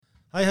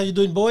Hi, how you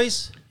doing,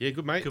 boys? Yeah,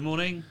 good, mate. Good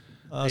morning.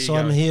 So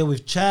I'm here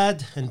with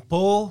Chad and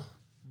Paul,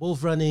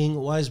 both running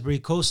Wisebury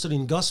Coastal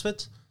in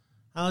Gosford.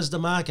 How's the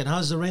market?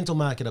 How's the rental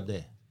market up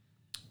there?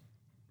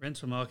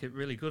 Rental market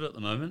really good at the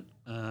moment.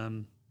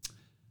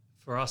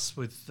 For us,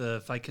 with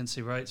the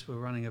vacancy rates, we're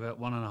running about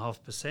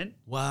 1.5%.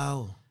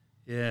 Wow.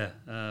 Yeah,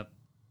 at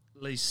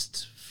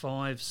least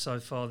 5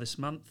 so far this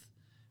month.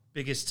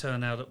 Biggest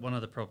turnout at one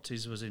of the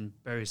properties was in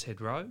Berries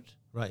Head Road.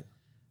 Right.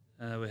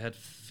 We had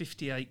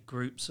 58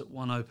 groups at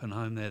one open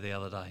home there the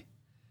other day.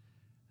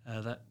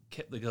 That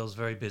kept the girls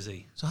very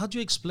busy. So how do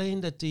you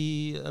explain that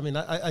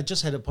I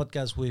just had a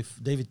podcast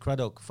with David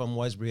Craddock from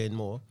Wisebury and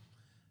More,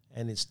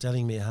 and it's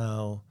telling me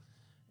how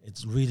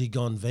it's really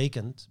gone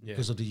vacant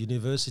because of the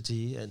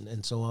university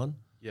and so on.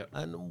 Yeah.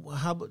 And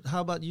how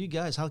about you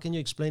guys? How can you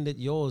explain that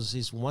yours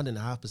is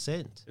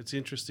 1.5%? It's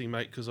interesting,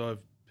 mate, because I've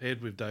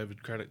paired with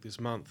David Craddock this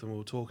month, and we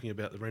were talking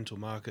about the rental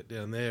market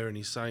down there, and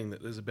he's saying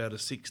that there's about a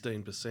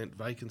 16%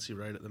 vacancy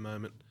rate at the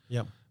moment,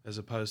 as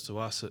opposed to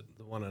us at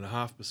the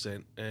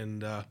 1.5%,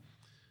 and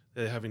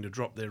they're having to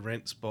drop their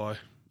rents by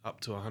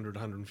up to $100,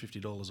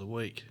 $150 a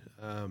week.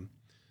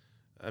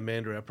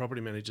 Amanda, our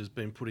property manager, has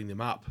been putting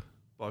them up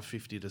by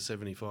 $50 to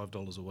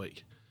 $75 a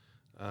week,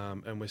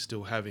 and we're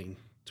still having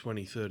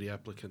 20, 30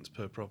 applicants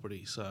per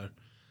property. So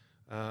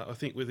I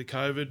think with the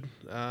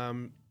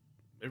COVID,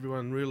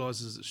 everyone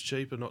realises it's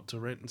cheaper not to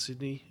rent in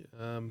Sydney,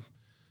 and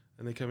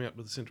they're coming up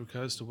to the Central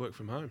Coast to work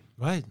from home.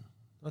 Right.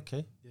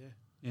 Okay.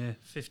 Yeah,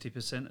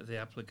 50% of the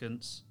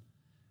applicants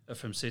are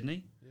from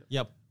Sydney.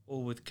 Yep.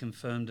 All with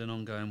confirmed and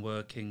ongoing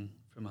working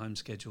from home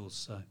schedules.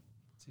 So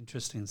it's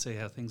interesting to see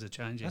how things are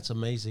changing. That's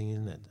amazing,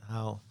 isn't it?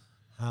 How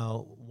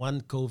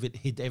one COVID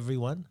hit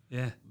everyone.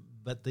 Yeah.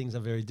 But things are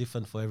very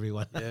different for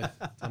everyone. Yeah,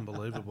 it's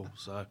unbelievable.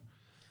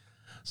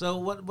 So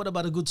what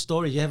about a good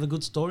story? You have a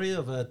good story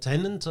of a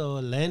tenant or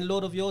a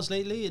landlord of yours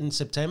lately in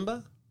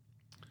September?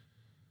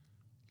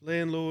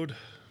 Landlord,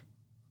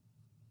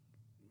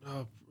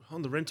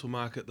 on the rental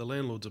market, the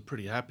landlords are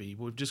pretty happy.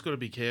 We've just got to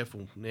be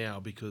careful now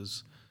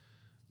because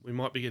we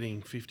might be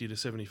getting $50 to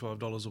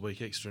 $75 a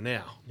week extra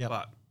now. Yep.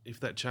 But if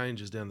that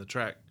changes down the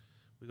track,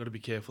 we've got to be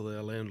careful that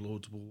our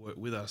landlords will work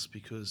with us,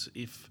 because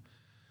if,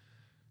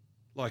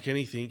 like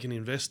anything, an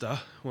investor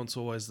wants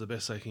always the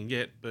best they can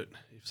get, but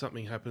if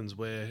something happens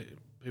where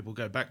people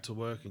go back to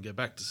work and go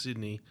back to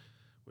Sydney,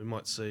 we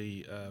might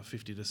see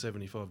 $50 to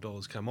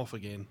 $75 come off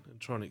again, and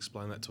try and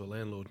explain that to a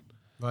landlord.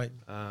 Right.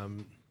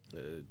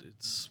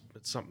 It's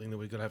something that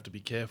we've got to have to be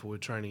careful. We're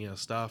training our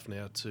staff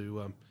now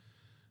to,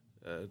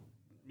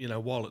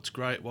 while it's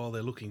great, while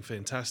they're looking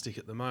fantastic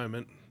at the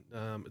moment,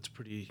 it's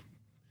pretty.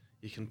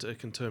 It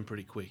can turn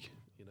pretty quick.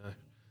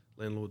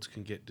 Landlords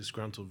can get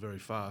disgruntled very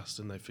fast,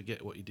 and they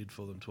forget what you did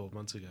for them 12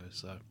 months ago.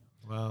 So,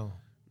 wow.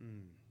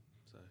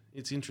 So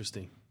it's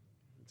interesting.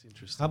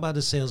 How about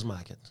the sales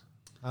market?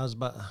 How's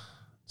about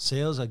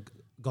sales have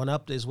gone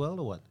up as well,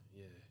 or what?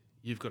 Yeah,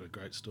 you've got a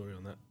great story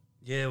on that.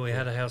 Yeah, we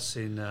had a house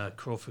in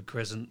Crawford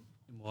Crescent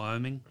in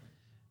Wyoming.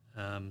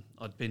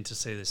 I'd been to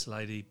see this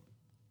lady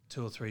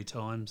 2 or 3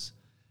 times,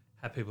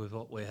 happy with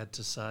what we had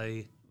to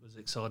say, was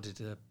excited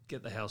to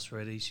get the house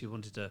ready. She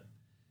wanted to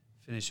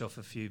finish off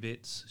a few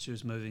bits. She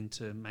was moving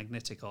to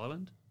Magnetic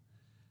Island,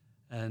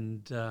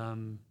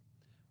 and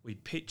we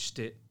pitched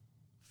it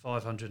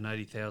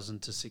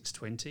 580,000 to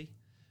 620,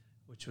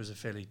 which was a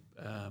fairly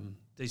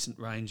decent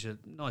range, a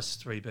nice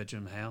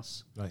 3-bedroom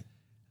house. Right.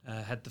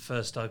 Had the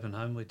first open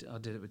home. I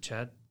did it with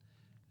Chad,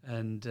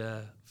 and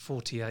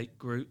 48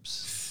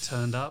 groups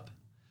turned up,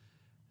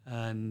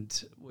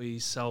 and we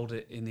sold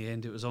it in the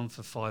end. It was on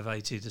for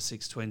 580 to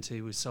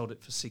 620. We sold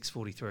it for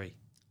 643.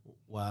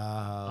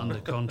 Wow. Under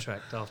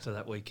contract after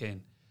that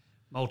weekend.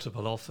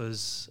 Multiple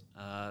offers,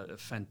 a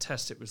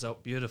fantastic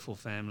result, beautiful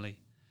family,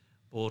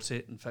 bought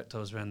it. In fact, I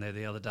was around there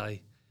the other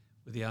day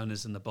with the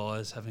owners and the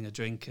buyers having a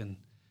drink and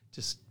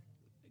just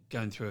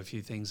going through a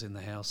few things in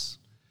the house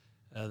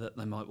that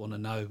they might want to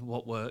know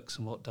what works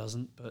and what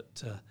doesn't.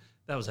 But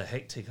that was a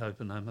hectic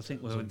open home. I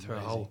think we went through a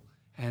whole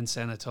hand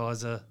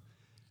sanitizer,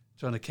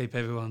 trying to keep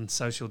everyone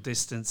social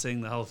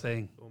distancing, the whole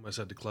thing. Almost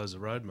had to close the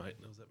road, mate.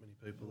 There was that many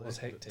people there. It was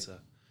hectic.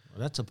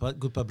 Well, that's a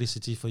good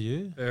publicity for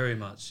you. Very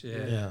much, yeah.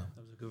 Yeah.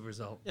 That was a good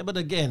result. Yeah, but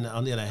again,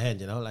 on the other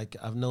hand, like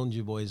I've known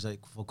you boys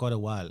for quite a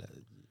while.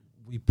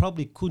 We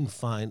probably couldn't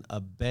find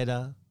a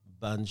better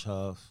bunch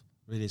of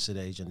real estate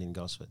agent in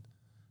Gosford.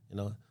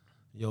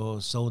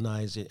 You're so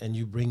nice, and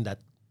you bring that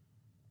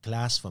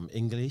class from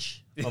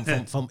English,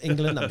 from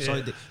England. I'm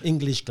sorry, the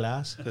English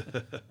class.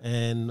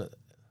 And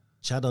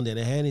Chad, on the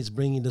other hand, is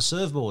bringing the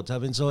surfboard. I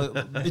mean, so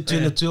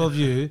between the two of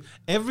you,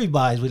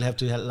 everybody will have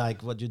to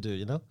like what you do,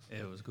 Yeah,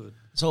 it was good.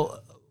 So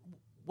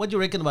what do you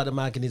reckon about the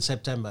market in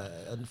September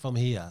and from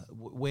here?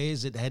 Where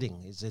is it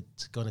heading? Is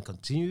it going to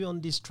continue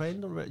on this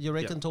trend, you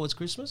reckon, towards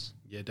Christmas?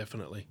 Yeah,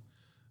 definitely.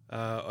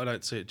 I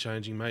don't see it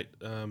changing, mate.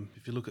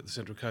 If you look at the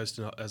Central Coast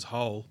as a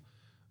whole,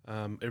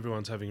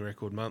 everyone's having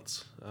record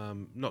months,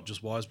 not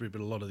just Wisebury,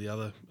 but a lot of the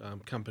other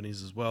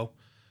companies as well.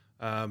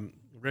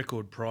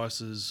 Record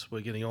prices,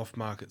 we're getting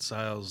off-market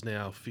sales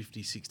now,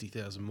 50,000,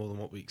 60,000 more than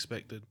what we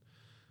expected.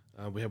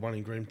 We had one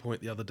in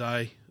Greenpoint the other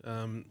day,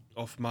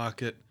 off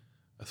market,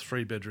 a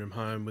 3-bedroom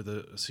home with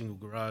a single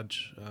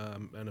garage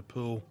and a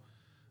pool,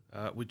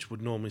 which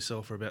would normally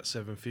sell for about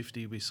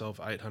 $750. We sold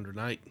for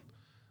 $808.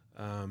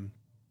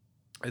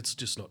 It's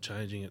just not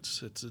changing.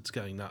 It's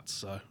going nuts.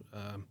 So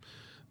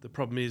the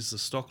problem is the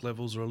stock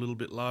levels are a little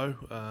bit low,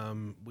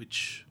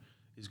 which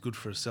is good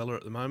for a seller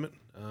at the moment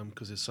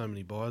because there's so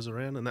many buyers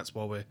around, and that's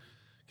why we're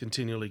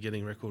continually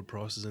getting record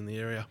prices in the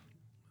area.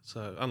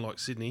 So unlike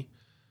Sydney,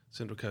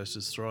 Central Coast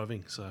is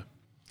thriving. So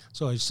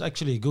it's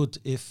actually good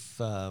if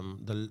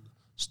the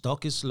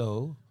stock is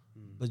low,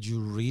 but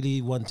you're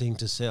really wanting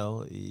to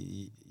sell.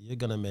 You're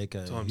gonna make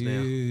a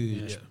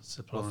huge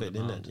profit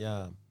in it.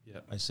 Yeah,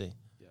 I see.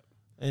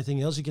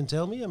 Anything else you can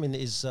tell me? I mean,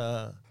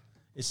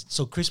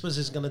 so Christmas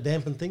is going to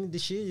dampen things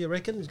this year, you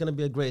reckon? It's going to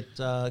be a great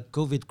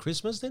COVID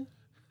Christmas then?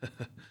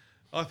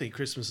 I think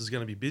Christmas is going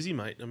to be busy,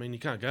 mate. I mean, you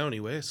can't go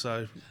anywhere,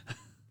 so,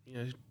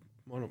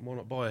 why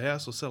not buy a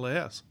house or sell a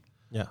house?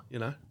 Yeah.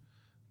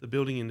 The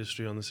building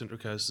industry on the Central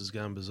Coast is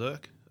going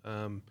berserk.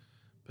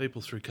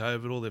 People through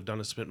COVID, all they've done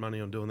is spent money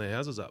on doing their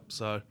houses up.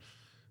 So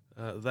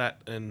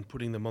that and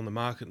putting them on the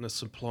market in a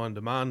supply and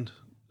demand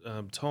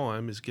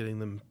time is getting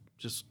them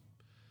just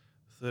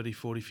 $30,000,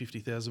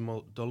 $40,000,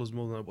 $50,000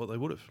 more than what they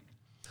would have.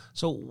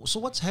 So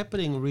what's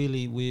happening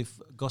really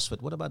with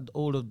Gosford? What about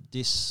all of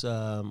this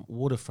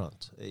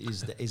waterfront?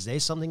 Is there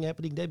something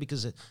happening there?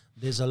 Because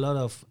there's a lot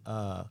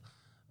of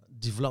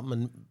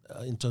development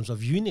in terms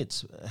of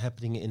units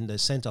happening in the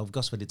centre of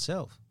Gosford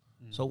itself.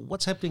 So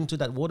what's happening to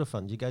that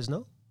waterfront? You guys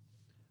know?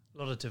 A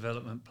lot of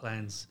development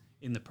plans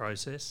in the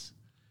process.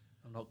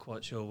 I'm not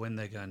quite sure when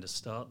they're going to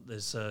start.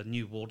 There's a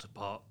new water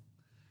park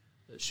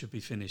that should be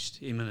finished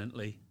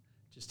imminently,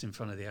 just in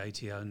front of the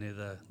ATO near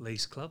the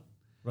Lease Club.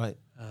 Right.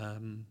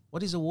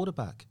 What is a water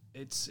park?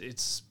 It's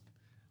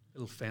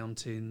little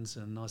fountains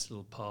and nice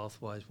little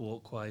pathways,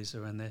 walkways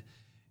around there.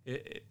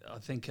 I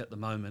think at the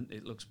moment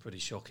it looks pretty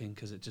shocking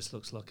because it just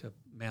looks like a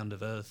mound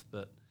of earth,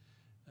 but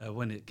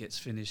when it gets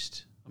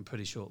finished, I'm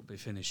pretty sure it'll be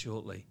finished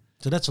shortly.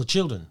 So that's for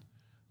children?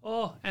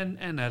 Oh,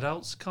 and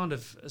adults, kind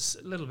of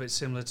a little bit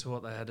similar to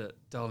what they had at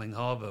Darling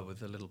Harbour with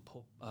the little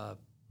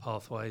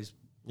pathways,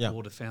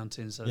 water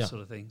fountains, those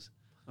sort of things.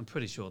 I'm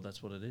pretty sure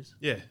that's what it is.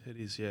 Yeah, it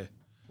is, yeah.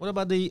 What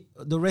about the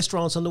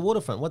restaurants on the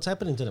waterfront? What's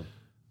happening to them?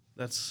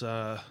 That's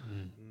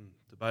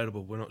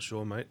debatable. We're not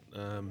sure, mate.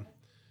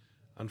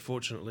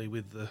 Unfortunately,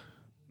 with the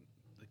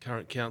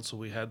current council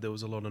we had, there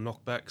was a lot of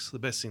knockbacks. The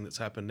best thing that's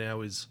happened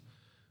now is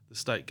the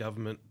state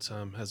government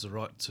has the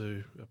right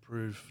to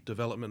approve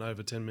development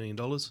over $10 million,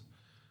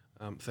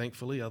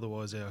 thankfully.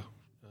 Otherwise, our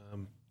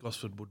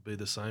Gosford would be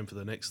the same for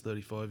the next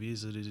 35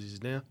 years as it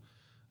is now.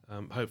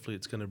 Hopefully,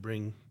 it's going to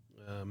bring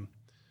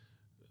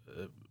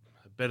a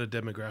better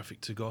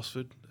demographic to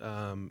Gosford,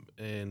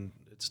 and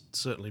it's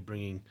certainly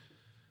bringing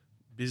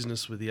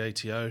business with the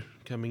ATO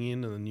coming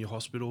in and the new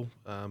hospital.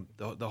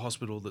 The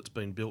hospital that's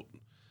been built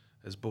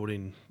has brought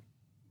in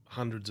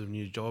hundreds of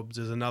new jobs.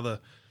 There's another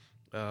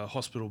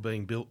hospital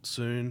being built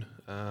soon,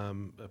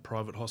 a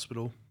private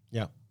hospital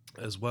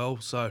as well.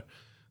 So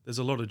there's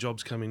a lot of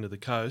jobs coming to the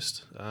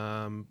coast,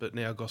 but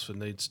now Gosford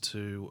needs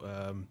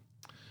to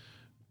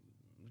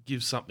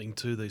give something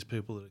to these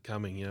people that are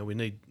coming.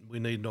 We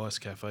need nice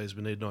cafes,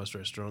 we need nice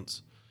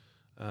restaurants.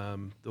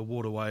 The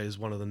waterway is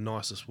one of the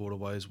nicest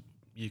waterways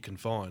you can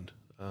find,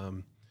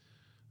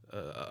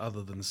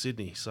 other than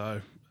Sydney.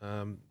 So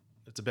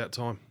it's about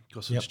time.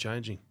 Gosford's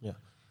changing. Yeah.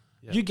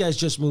 You guys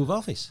just moved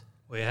office.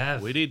 We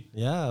have. We did.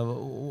 Yeah.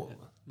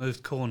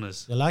 Moved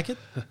corners. You like it?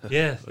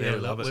 Yeah, we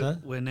love it.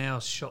 We're now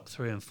shop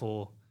 3 and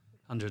 4,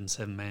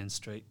 107 Man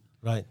Street.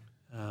 Right.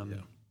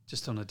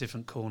 Just on a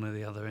different corner,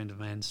 the other end of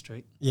Man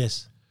Street.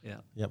 Yes. Yeah.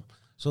 Yep.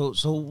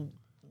 So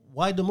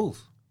why the move?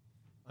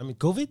 I mean,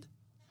 COVID?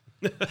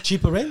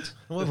 Cheaper rent?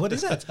 What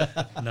is that?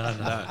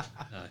 No.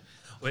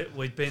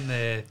 We'd been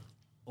there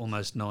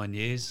almost 9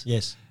 years.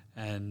 Yes.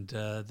 And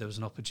there was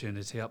an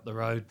opportunity up the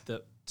road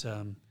that...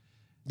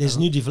 there's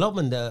new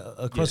development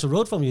across the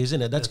road from you,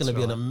 isn't it? That's going to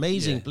be an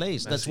amazing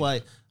place. Massive. That's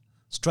why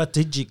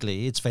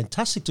strategically it's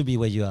fantastic to be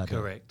where you are.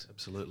 Correct. Now.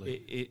 Absolutely.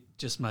 It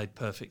just made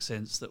perfect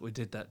sense that we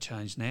did that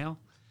change now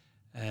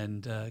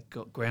and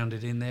got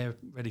grounded in there,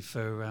 ready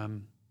for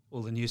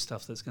all the new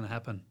stuff that's going to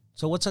happen.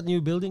 So what's that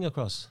new building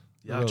across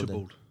the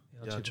Archibald.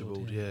 The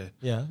Archibald, yeah.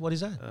 Yeah, what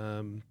is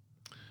that?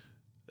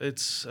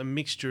 It's a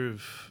mixture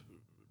of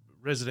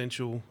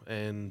residential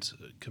and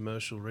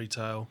commercial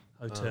retail.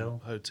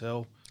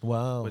 Hotel.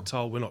 Wow.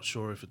 We're not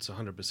sure if it's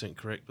 100%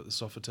 correct, but the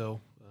Sofitel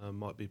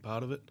might be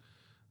part of it,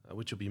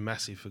 which will be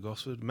massive for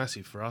Gosford.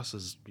 Massive for us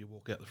as you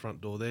walk out the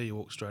front door there, you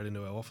walk straight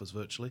into our office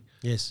virtually.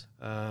 Yes.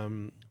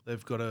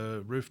 They've got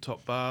a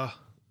rooftop bar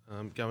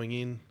going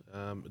in.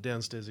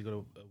 Downstairs they've got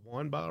a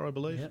wine bar, I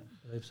believe. Yeah,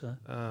 I believe so.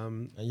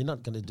 You're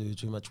not going to do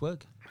too much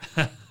work.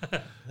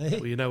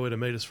 Well, you know where to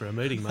meet us for our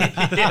meeting, mate.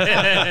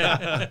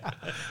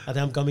 And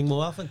I'm coming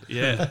more often.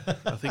 Yeah,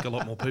 I think a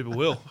lot more people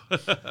will.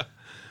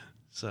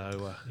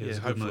 So,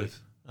 hopefully.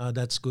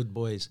 That's good,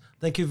 boys.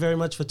 Thank you very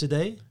much for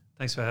today.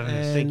 Thanks for having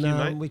us. Thank you,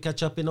 mate. We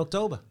catch up in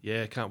October.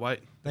 Yeah, can't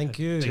wait. Thank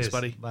you. Thanks,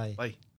 buddy. Bye. Bye.